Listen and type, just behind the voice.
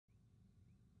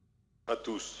À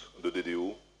tous de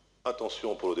DDO,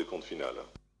 attention pour le décompte final.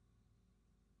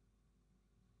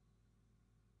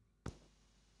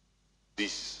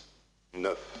 10,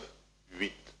 9,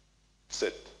 8,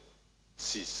 7,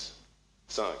 6,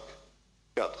 5,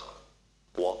 4,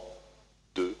 3,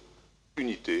 2,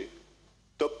 unité,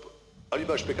 top,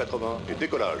 allumage P80 et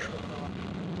décollage.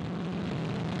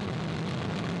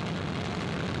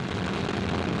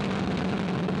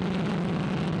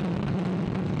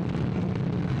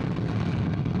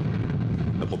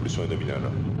 La propulsion est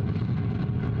nominale.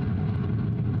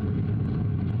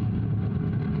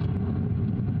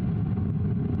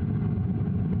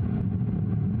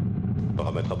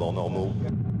 Paramètres à bord normaux.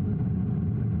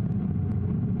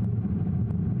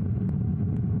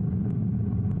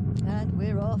 And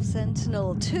we're off.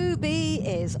 Sentinel-2B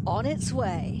is on its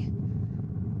way.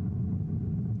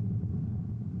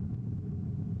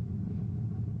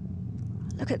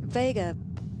 Look at Vega.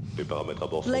 Les paramètres à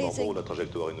bord sont normaux, la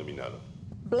trajectoire est nominale.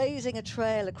 Blazing a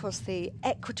trail across the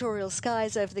equatorial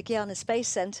skies over the Guiana Space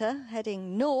Center,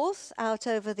 heading north out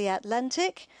over the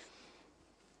Atlantic.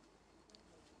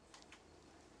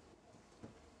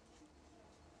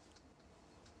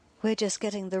 We're just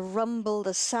getting the rumble,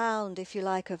 the sound, if you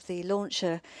like, of the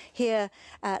launcher here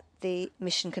at the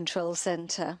Mission Control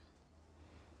Center.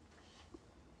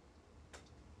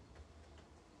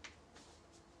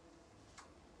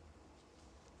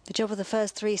 The job of the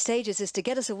first 3 stages is to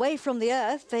get us away from the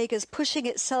Earth. Vega's pushing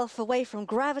itself away from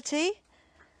gravity.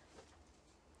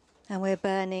 And we're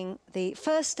burning the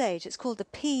first stage. It's called the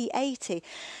P80.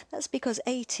 That's because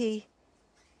 80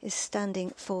 is standing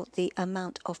for the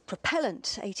amount of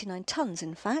propellant, 89 tons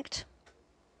in fact.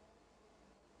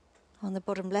 On the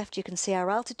bottom left you can see our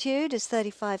altitude is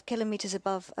 35 kilometers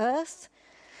above Earth,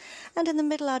 and in the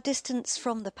middle our distance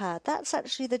from the pad. That's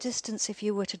actually the distance if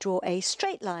you were to draw a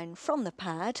straight line from the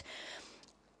pad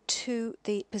to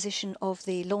the position of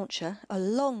the launcher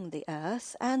along the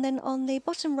Earth, and then on the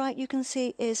bottom right you can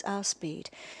see is our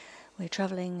speed. We're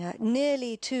travelling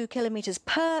nearly 2 kilometers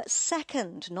per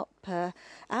second, not per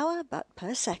hour, but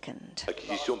per second.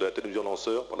 Acquisition de la télévision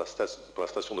lanceur par la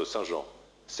station de Saint-Jean.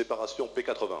 Séparation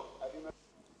P80.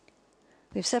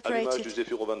 We've Allumage du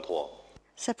Zéphiro 23.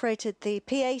 separated the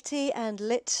P80 and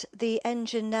lit the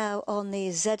engine now on the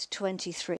Z23.